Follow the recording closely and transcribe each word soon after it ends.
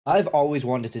I've always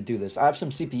wanted to do this. I have some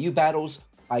CPU battles,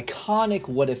 iconic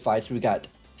what if fights. We got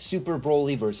Super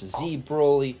Broly versus Z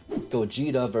Broly,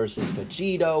 Gogeta versus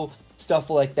Vegito, stuff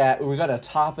like that. We're gonna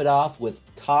top it off with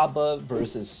Kaba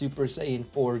versus Super Saiyan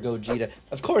 4 Gogeta.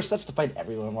 Of course, that's the fight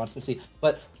everyone wants to see,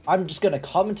 but I'm just gonna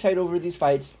commentate over these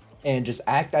fights and just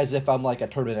act as if I'm like a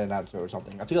tournament announcer or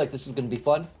something. I feel like this is gonna be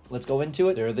fun. Let's go into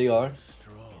it. There they are.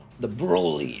 The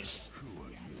Brolys.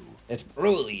 It's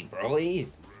Broly.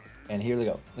 And here we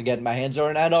go. Again, my hands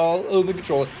aren't at all on the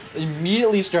controller.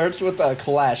 Immediately starts with a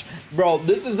clash. Bro,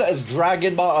 this is as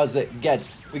Dragon Ball as it gets.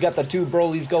 We got the two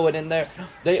Brolys going in there.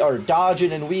 They are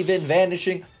dodging and weaving,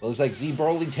 vanishing. Looks like Z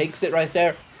Broly takes it right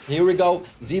there. Here we go.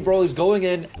 Z Broly's going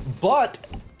in, but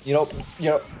you know,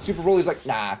 Super Broly's like,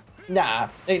 nah,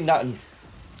 ain't nothing.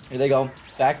 Here they go.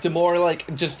 Back to more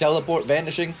like just teleport,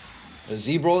 vanishing.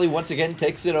 Z Broly once again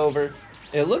takes it over.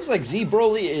 It looks like Z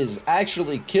Broly is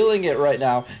actually killing it right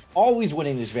now. Always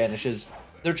winning these vanishes.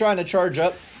 They're trying to charge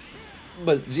up,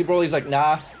 but Z Broly's like,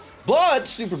 nah. But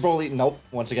Super Broly, nope.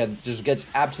 Once again, just gets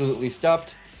absolutely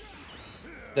stuffed.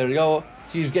 There we go.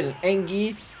 He's getting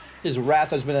angry. His wrath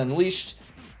has been unleashed.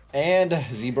 And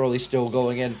Z Broly's still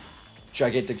going in.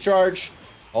 Gigantic charge.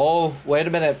 Oh, wait a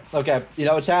minute. Okay, you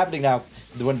know what's happening now.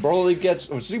 When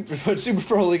Super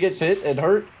Broly gets hit and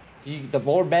hurt, the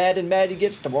more mad he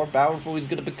gets, the more powerful he's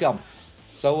gonna become.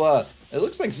 So, it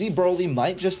looks like Z Broly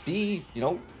might just be,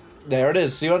 there it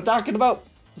is. See what I'm talking about?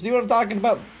 Z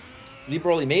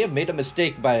Broly may have made a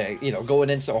mistake by, going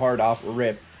in so hard off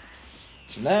rip.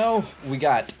 So now, we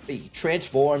got a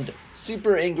transformed,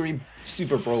 super angry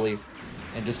Super Broly.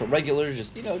 And just a regular,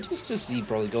 just Z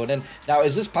Broly going in. Now,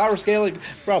 is this power scaling?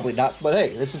 Probably not, but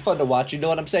hey, this is fun to watch, you know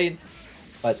what I'm saying?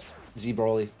 But, Z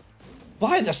Broly.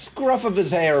 By the scruff of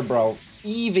his hair, bro.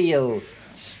 Evil.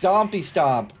 Stompy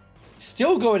stomp.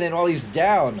 Still going in while he's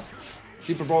down.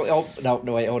 Super Broly. Oh, no,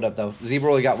 wait, hold up, though. Z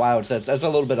Broly got wild sense. That's a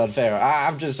little bit unfair.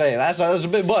 I'm just saying, that's a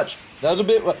bit much. That was a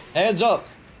bit, hands up.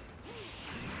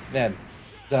 Man,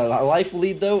 the life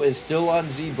lead, though, is still on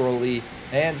Z Broly.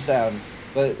 Hands down.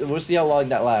 But we'll see how long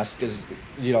that lasts, because,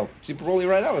 Super Broly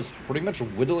right now is pretty much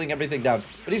whittling everything down.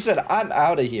 But he said, I'm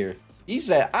out of here. He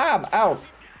said, I'm out.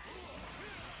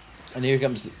 And here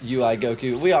comes UI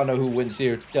Goku. We all know who wins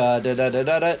here. Da da da da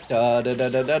da da da da da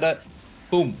da da da.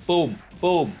 Boom, boom,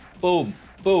 boom, boom,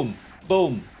 boom,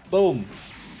 boom, boom.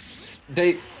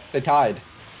 They tied.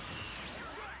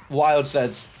 Wild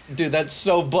sense. Dude, that's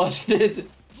so busted.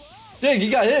 Dang, he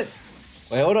got hit.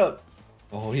 Wait, hold up.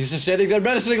 Oh, he's just standing there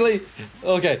menacingly.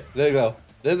 Okay, there you go.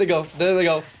 There they go.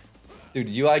 Dude,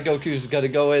 UI Goku's gonna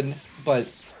go in, but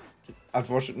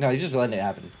unfortunately, no, he's just letting it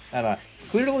happen. I don't know.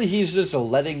 Clearly, he's just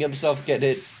letting himself get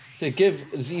hit to give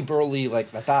Z Broly,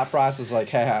 like, the thought process, like,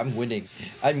 hey, I'm winning.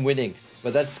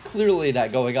 But that's clearly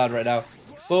not going on right now.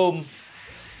 Boom.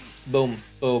 Boom.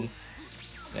 Boom.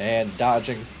 And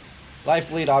dodging.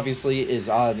 Life lead, obviously, is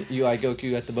on UI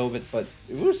Goku at the moment, but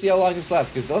we'll see how long this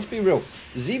lasts, because let's be real.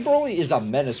 Z Broly is a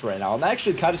menace right now. I'm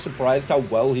actually kind of surprised how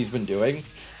well he's been doing.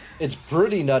 It's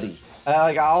pretty nutty.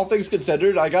 Like, all things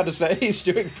considered, I gotta say, he's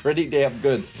doing pretty damn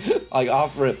good. Like,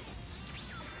 off rip.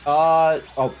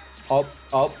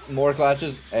 More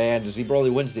clashes, and Z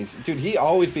Broly wins these. Dude, he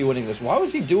always be winning this. Why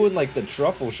was he doing, like, the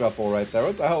truffle shuffle right there?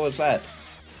 What the hell was that?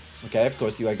 Okay, of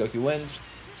course, UI Goku wins.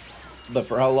 But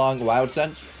for how long? Wild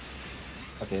sense?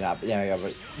 Okay, but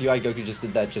UI Goku just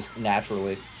did that just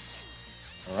naturally.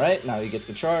 Alright, now he gets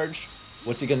the charge.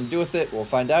 What's he gonna do with it? We'll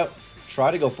find out. Try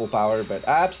to go full power, but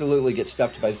absolutely get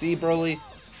stuffed by Z Broly.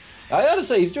 I gotta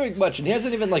say, he's doing much, and he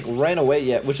hasn't even, like, ran away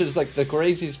yet, which is, like, the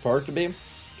craziest part to me.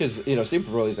 Because,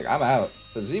 Super Broly's like, I'm out.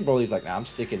 But Z Broly's like, nah, I'm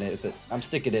sticking it with it. I'm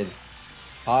sticking in.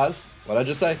 Pause? What'd I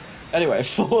just say? Anyway,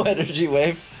 full energy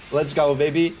wave. Let's go,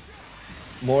 baby.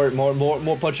 More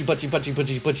punchy.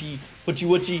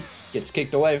 Gets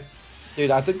kicked away.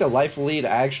 Dude, I think the life lead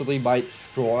actually might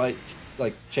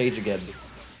change again.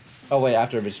 Oh, wait,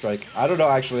 after every strike. I don't know,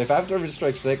 actually. If after every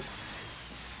strike 6...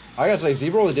 I gotta say, Z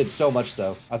Broly did so much,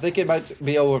 though. I think it might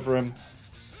be over for him.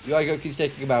 UI Goku's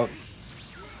taking him out.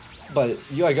 But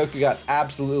UI Goku got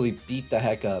absolutely beat the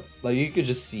heck up. Like, you could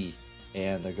just see.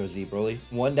 And there goes Z Broly.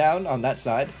 One down on that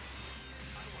side.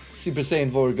 Super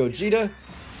Saiyan 4 Gogeta.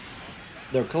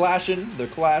 They're clashing.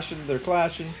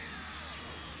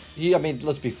 I mean,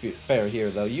 let's be fair here,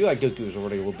 though. UI Goku is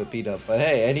already a little bit beat up. But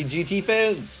hey, any GT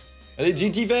fans?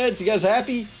 You guys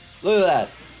happy? Look at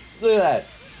that.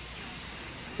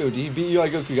 Dude, he beat UI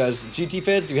Goku, guys. GT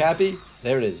fans, you happy?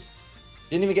 There it is.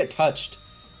 Didn't even get touched.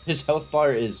 His health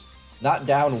bar is not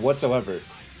down whatsoever.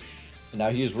 And now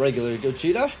he is regular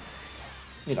Gogeta.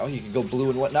 He can go blue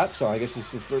and whatnot, so I guess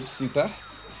this is for Super.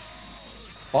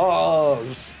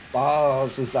 Balls!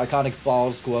 Balls is the iconic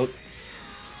balls quote.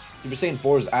 Super Saiyan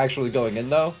 4 is actually going in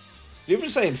though. Super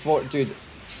Saiyan 4, dude,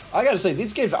 I gotta say,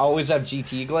 these games always have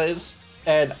GT glaze.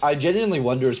 And I genuinely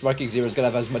wonder if sparkingzero is gonna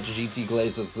have as much GT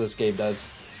glaze as this game does.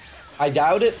 I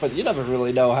doubt it, but you never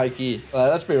really know, Heike.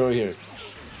 Let's be real here.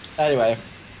 Anyway,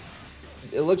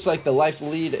 it looks like the life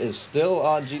lead is still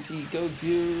on GT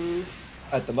Goku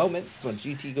at the moment. It's on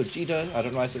GT Gogeta. I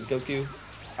don't know why I said Goku.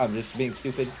 I'm just being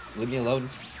stupid. Leave me alone.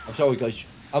 I'm sorry, guys.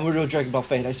 I'm a real Dragon Ball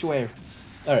fan, I swear.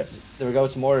 Alright, there we go.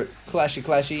 Some more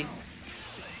clashy.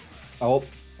 Oh,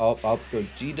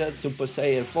 Gogeta Super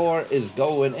Saiyan 4 is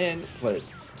going in. But,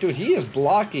 dude, he is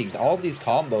blocking all these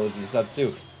combos and stuff,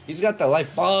 too. He's got the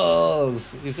life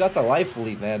balls. He's got the life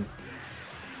lead, man.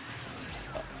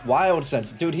 Wild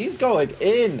sense. Dude, he's going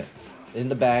in. In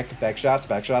the back. Back shots,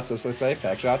 as they say.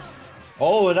 Back shots.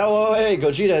 Oh, no, oh, hey,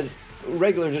 Gogeta,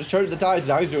 regular, just turned the tides.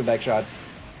 Now he's doing back shots.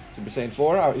 Super Saiyan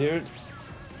 4 out here.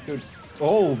 Dude,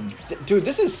 oh, dude,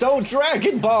 this is so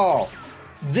Dragon Ball.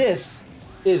 This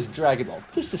is Dragon Ball.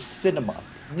 This is cinema.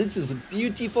 This is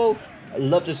beautiful. I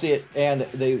love to see it. And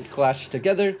they clash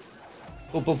together.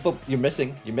 Boop, boop, boop. You're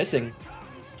missing.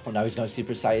 Oh, now he's going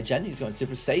Super Saiyan. He's going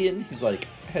Super Saiyan. He's like,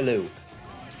 hello.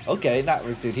 Okay, not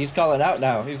dude. He's calling out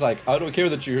now. He's like, I don't care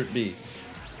that you hurt me.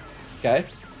 Okay.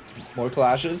 More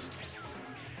clashes.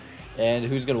 And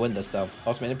who's going to win this, though?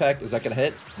 Ultimate Impact. Is that going to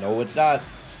hit? No, it's not.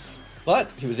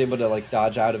 But he was able to, like,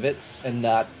 dodge out of it and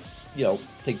not, you know,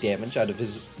 take damage out of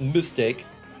his mistake.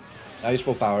 Now he's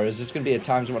full power. Is this going to be a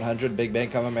times 100 Big Bang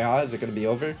Kamehameha? Is it going to be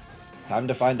over? Time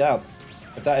to find out.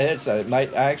 If that hits, it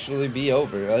might actually be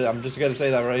over. I'm just going to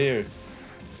say that right here.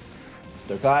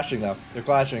 They're clashing, though. They're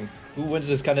clashing. Who wins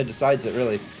this kind of decides it,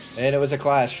 really. And it was a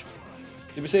clash.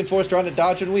 Super Saiyan 4 is trying to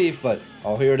dodge and weave, but...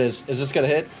 Oh, here it is. Is this going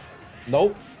to hit?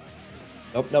 Nope.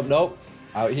 Nope.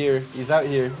 Out here. He's out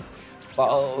here.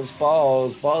 Balls.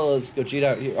 Gogeta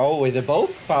out here. Oh, wait, they're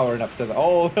both powering up to the...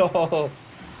 Oh, no.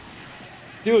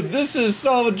 Dude, this is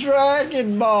so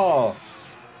Dragon Ball.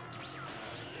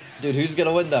 Dude, who's going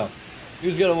to win, though?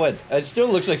 Who's gonna win? It still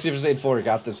looks like Super Saiyan 4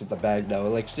 got this in the bag, though.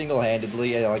 Like,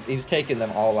 single-handedly, like, he's taking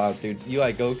them all out, dude.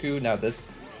 UI Goku, now this.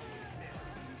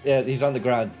 Yeah, he's on the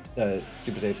ground,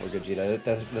 Super Saiyan 4 Gogeta.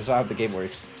 That's how the game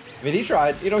works. I mean, he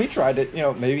tried, he tried it.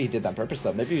 Maybe he did that on purpose,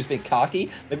 though. Maybe he was being cocky.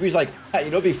 Maybe he's like, hey,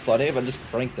 it'd be funny if I just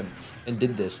pranked him and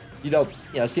did this.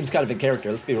 It seems kind of in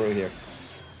character. Let's be real here.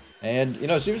 And,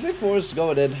 Super Saiyan 4 is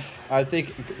going in. I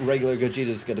think regular Gogeta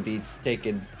is gonna be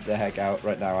taken the heck out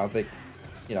right now. I think...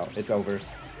 it's over.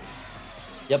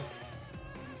 Yep.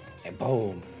 And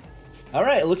boom. All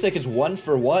right, it looks like it's 1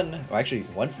 for 1. Oh, actually,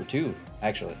 1 for 2,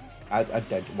 actually.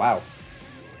 Wow.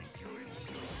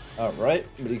 All right.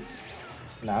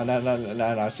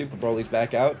 No. Super Broly's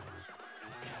back out.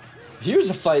 Here's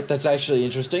a fight that's actually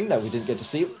interesting that we didn't get to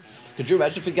see. Could you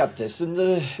imagine if we got this in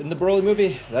the Broly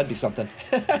movie? That'd be something.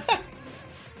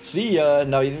 See ya.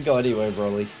 No, you didn't go anywhere,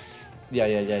 Broly.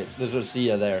 Yeah. There's a see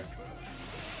ya there.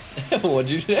 What'd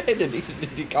you say? Did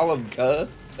he call him cuh?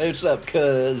 Hey, what's up,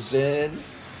 cousin?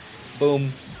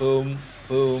 Boom.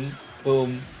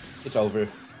 It's over.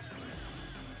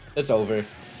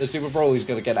 The Super Broly's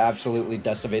gonna get absolutely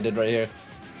decimated right here.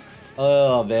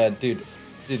 Oh, man, dude.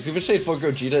 Super Saiyan 4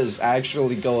 Gogeta is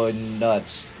actually going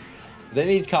nuts. They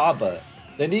need Kaba.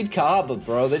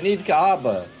 Bro. They need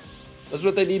Kaba. That's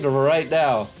what they need right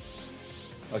now.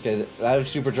 Okay, that was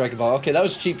Super Dragon Ball. Okay, that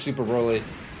was cheap, Super Broly.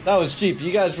 That was cheap.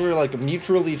 You guys were, like,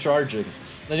 mutually charging.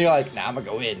 Then you're like, nah, I'm gonna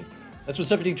go in. That's what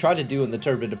 17 tried to do in the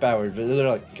Turban to Power. But they're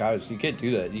like, guys, you can't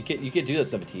do that. You can't do that,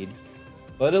 17.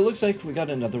 But it looks like we got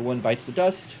another one bites the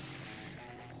dust.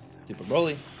 Super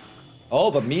Broly. Oh,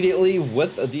 but immediately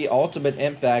with the ultimate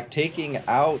impact, taking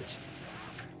out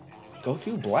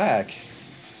Goku Black.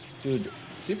 Dude,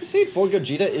 Super Saiyan 4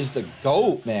 Gogeta is the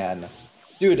GOAT, man.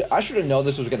 Dude, I should have known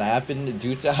this was gonna happen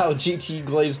due to how GT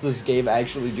glazed this game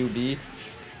actually do be.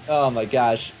 Oh my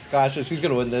gosh. Who's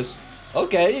gonna win this?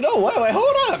 Okay, wait,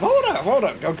 hold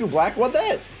up. Goku Black won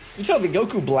that? You telling me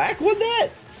Goku Black won that?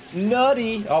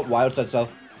 Nutty. Oh, Wild said so.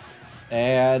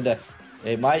 And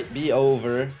it might be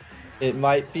over.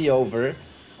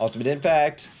 Ultimate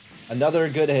Impact. Another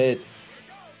good hit.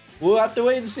 We'll have to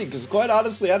wait and see, because quite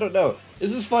honestly, I don't know.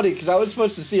 This is funny, because I was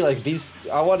supposed to see, like, Beast...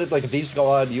 I wanted, like, a Beast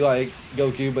go on UI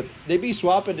Goku, but they be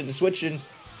swapping and switching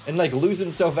and, like,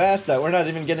 losing so fast that we're not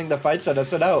even getting the fights that I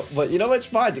set out. But, it's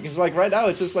fine, because, like, right now,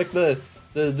 it's just, like, the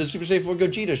Super Saiyan 4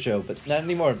 Gogeta show, but not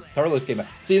anymore. Turles came out.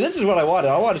 See, this is what I wanted.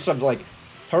 I wanted some, like,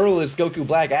 Turles Goku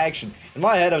Black action. In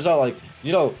my head, I was all like,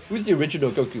 who's the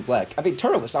original Goku Black? I mean,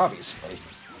 Turles, obviously.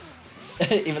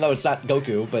 Even though it's not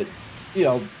Goku, but,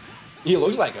 he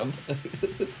looks like him.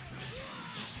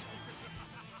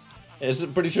 It's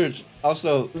pretty sure it's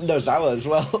also Nozawa as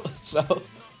well. So,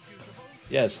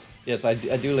 yes, I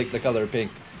do like the color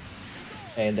pink.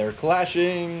 And they're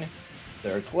clashing.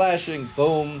 They're clashing.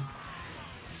 Boom.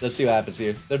 Let's see what happens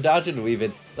here. They're dodging and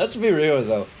weaving. Let's be real,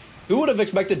 though. Who would have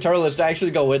expected Turles to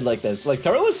actually go in like this? Like,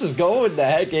 Turles is going the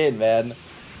heck in, man.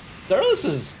 Turles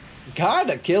is kind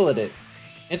of killing it.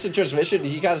 Instant transmission,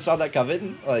 he kind of saw that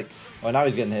coming. Like, well, now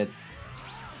he's getting hit.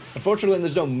 Unfortunately,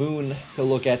 there's no moon to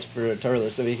look at for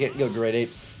Turles, so he can't go grade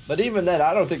 8. But even then,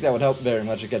 I don't think that would help very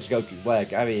much against Goku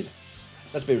Black. I mean,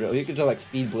 let's be real. You could just, like,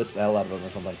 speed blitz the hell out of him or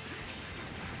something.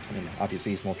 I mean,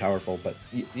 obviously he's more powerful, but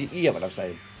you get what I'm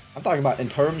saying. I'm talking about in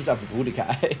terms of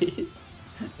Budokai.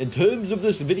 In terms of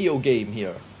this video game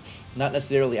here. Not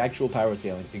necessarily actual power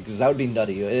scaling, because that would be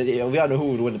nutty. We all know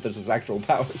who would win if this is actual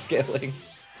power scaling.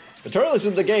 But Turles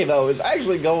in the game, though, is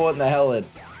actually going the hell in.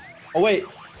 Oh, wait.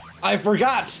 I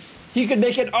forgot! He could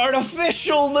make an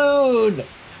artificial moon!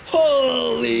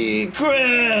 Holy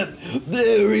crap!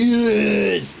 There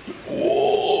he is!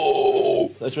 Whoa!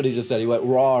 That's what he just said. He went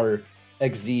RAR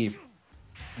XD.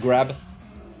 Grab.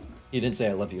 He didn't say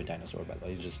I love you, dinosaur, by the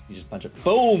way. He just punched it.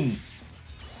 Boom!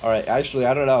 Alright, actually,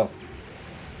 I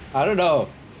don't know.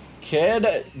 Can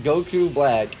Goku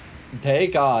Black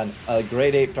take on a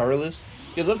grade 8 Turles?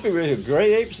 Because let's be real here,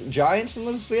 grade 8 giants in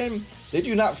this game, they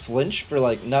do not flinch for,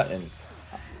 like, nothing.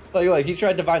 Like, he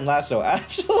tried Divine Lasso.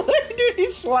 Absolutely, dude,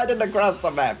 he's sliding across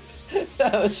the map.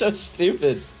 That was so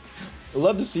stupid. I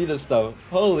love to see this, though.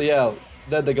 Holy hell.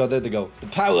 There they go. The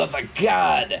power of a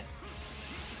god.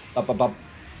 Up.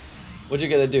 What you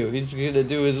gonna do? He's gonna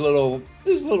do his little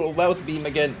mouth beam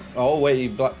again. Oh,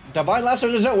 wait, Divine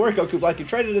Lasso doesn't work, Goku Black. You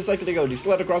tried it a second ago. You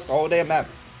slid across the whole damn map.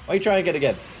 Why are you trying it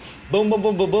again? Boom, boom,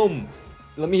 boom, boom, boom.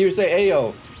 Let me hear you say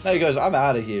Ayo. Now he goes, I'm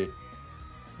out of here.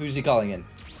 Who's he calling in?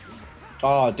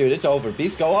 Oh, dude, it's over.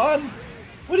 Beast go on?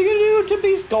 What are you gonna do to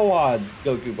Beast go on,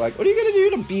 Goku Black? What are you gonna do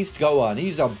to Beast go on?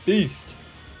 He's a beast.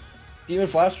 Demon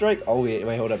Flash Strike? Oh,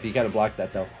 wait, hold up. You gotta block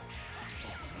that, though.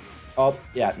 Oh,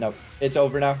 yeah, no. It's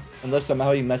over now. Unless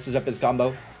somehow he messes up his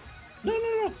combo.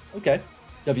 No. Okay.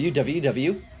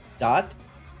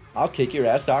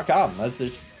 www.I'llKickYourAss.com. That's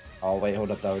just... Oh, wait,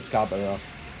 hold up, though. It's Kappa, though.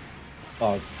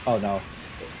 Oh, no.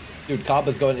 Dude,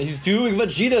 Kappa's going... He's doing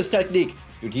Vegeta's technique.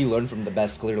 Dude, he learned from the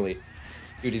best, clearly.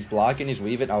 Dude, he's blocking, he's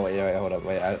weaving. Oh, wait, hold up,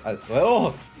 wait.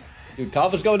 Oh! Dude,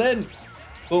 Kappa's going in.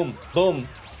 Boom, boom.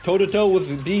 Toe-to-toe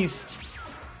with Beast.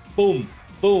 Boom,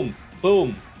 boom,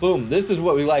 boom, boom. This is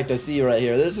what we like to see right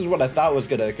here. This is what I thought was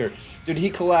gonna occur. Dude, he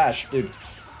clashed, dude.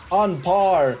 On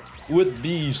par with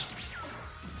Beast.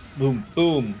 Boom,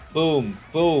 boom, boom,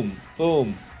 boom,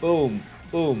 boom, boom,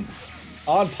 boom.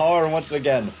 On par once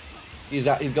again.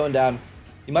 He's going down.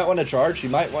 He might want to charge. He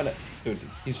might want to... Dude,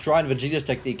 he's trying Vegeta's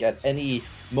technique at any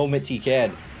moment he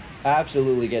can.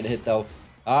 Absolutely getting hit, though.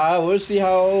 We'll see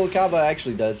how Kappa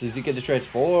actually does. Is he going to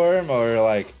transform, or,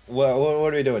 like, what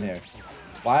are we doing here?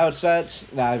 Wild Sense?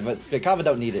 Nah, but Kappa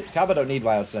don't need it. Kappa don't need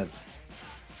Wild Sense.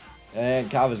 And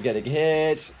Kappa's getting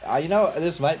hit. You know,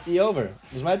 this might be over.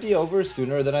 This might be over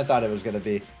sooner than I thought it was going to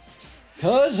be.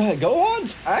 Because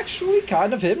Gohan's actually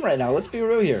kind of him right now. Let's be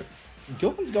real here.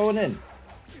 Gohan's going in.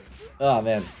 Oh,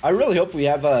 man. I really hope we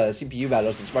have CPU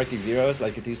battles and sparkingzero so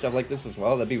I could do stuff like this as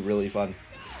well. That'd be really fun.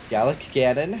 Gallic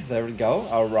Cannon. There we go.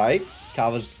 All right.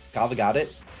 Kappa got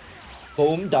it.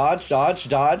 Boom. Dodge.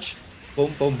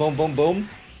 Boom, boom, boom, boom, boom.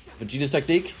 Vegeta's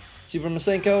technique. Super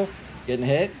Masenko. Getting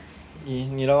hit.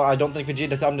 You know, I don't think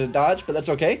Vegeta time to dodge, but that's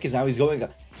okay, because now he's going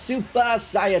Super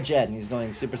Saiyan. He's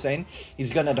going Super Saiyan.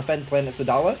 He's going to defend Planet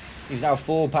Sadala. He's now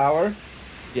full power.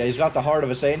 Yeah, he's not the heart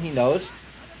of a Saiyan. He knows.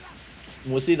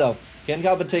 We'll see, though. Can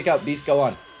Kappa take out Beast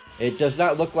Gohan? It does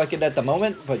not look like it at the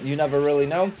moment, but you never really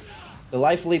know. The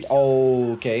life lead...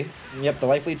 Oh, okay. Yep, the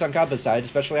life lead's on Kappa's side,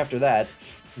 especially after that.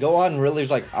 Gohan really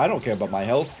is like, I don't care about my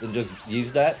health, and just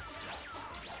use that.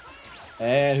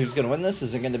 And who's going to win this?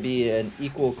 Is it going to be an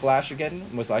equal clash again?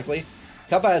 Most likely.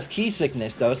 Kappa has ki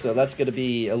sickness, though, so that's going to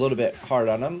be a little bit hard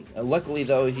on him. Luckily,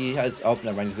 though, he has... Oh,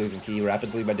 never mind, he's losing ki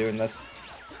rapidly by doing this.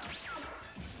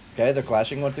 Okay, they're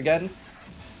clashing once again.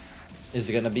 Is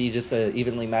it going to be just an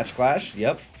evenly matched clash?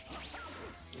 Yep.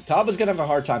 Kappa's going to have a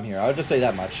hard time here. I would just say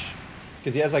that much.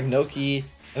 Because he has, like, no ki.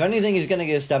 If anything, he's going to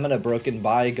get his stamina broken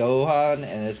by Gohan,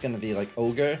 and it's going to be, like,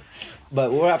 Ogre.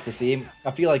 But we'll have to see.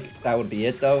 I feel like that would be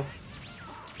it, though.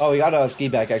 Oh, he got a ski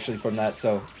back, actually, from that,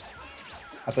 so...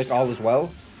 I think all is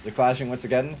well. They're clashing once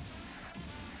again.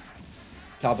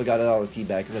 Kappa got it all his ki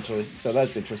back, essentially. So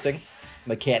that's interesting.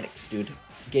 Mechanics, dude.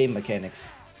 Game mechanics.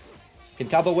 Can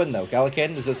Kappa win, though?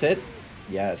 Galakan, does this hit?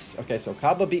 Yes. Okay, so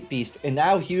Kappa beat Beast. And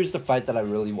now here's the fight that I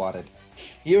really wanted.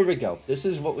 Here we go. This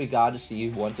is what we got to see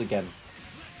once again.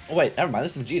 Oh wait, never mind.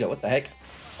 This is Vegeta. What the heck?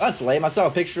 That's lame. I saw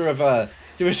a picture of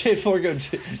Super Saiyan 4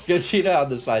 Gogeta on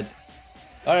the side.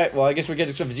 All right. Well, I guess we're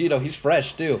getting some Vegeta. He's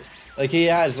fresh too. Like he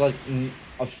has like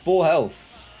a full health.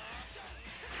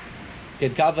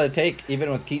 Can Kava take even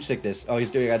with Key Sickness? Oh, he's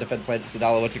doing a defend Planet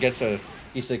Sadala once again, so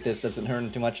Key Sickness doesn't hurt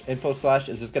him too much. Impulse Slash.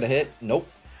 Is this gonna hit? Nope.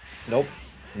 Nope.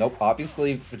 Nope.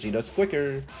 Obviously, Vegeta's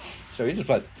quicker. So he just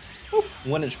went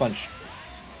 1-inch punch.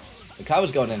 And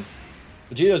Kava's going in.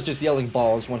 Vegeto's just yelling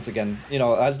balls once again. You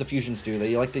know, as the fusions do,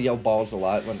 they like to yell balls a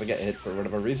lot when they get hit for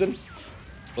whatever reason.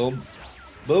 Boom.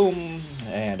 Boom.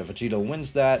 And if Vegeta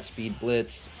wins that, Speed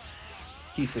Blitz.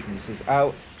 Key Sickness is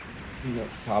out. No,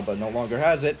 Kaba no longer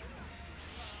has it.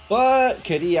 But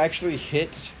could he actually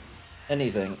hit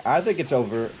anything? I think it's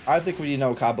over. I think we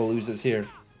know Kaba loses here.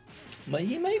 But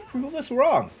he might prove us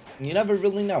wrong. You never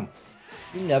really know.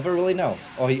 You never really know.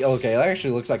 Oh, okay. That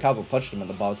actually looks like Kaba punched him in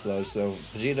the balls, though. So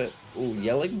Vegeta, ooh,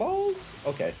 yelling balls.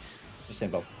 Okay,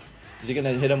 understandable. Is he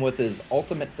gonna hit him with his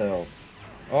ultimate though?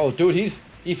 Oh, dude,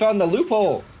 he found the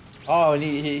loophole. Oh, and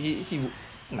he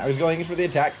now he's going in for the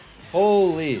attack.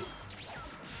 Holy.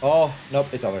 Oh nope,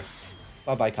 it's over.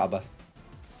 Bye bye, Kaba.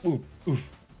 Ooh,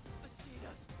 oof.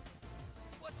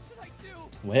 What should I do?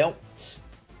 Well.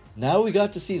 Now we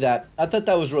got to see that. I thought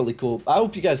that was really cool. I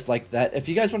hope you guys liked that. If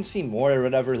you guys want to see more or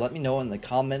whatever, let me know in the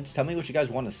comments. Tell me what you guys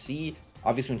want to see.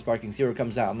 Obviously, when Sparking Zero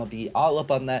comes out, I'm going to be all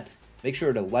up on that. Make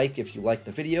sure to like if you liked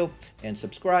the video and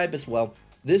subscribe as well.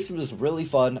 This was really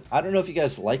fun. I don't know if you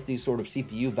guys like these sort of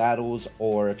CPU battles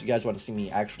or if you guys want to see me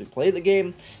actually play the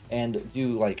game and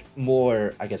do like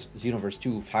more, I guess, Xenoverse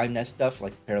 2 Time Nest stuff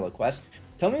like Parallel Quest.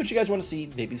 Tell me what you guys want to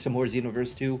see. Maybe some more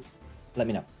Xenoverse 2. Let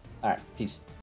me know. All right, peace.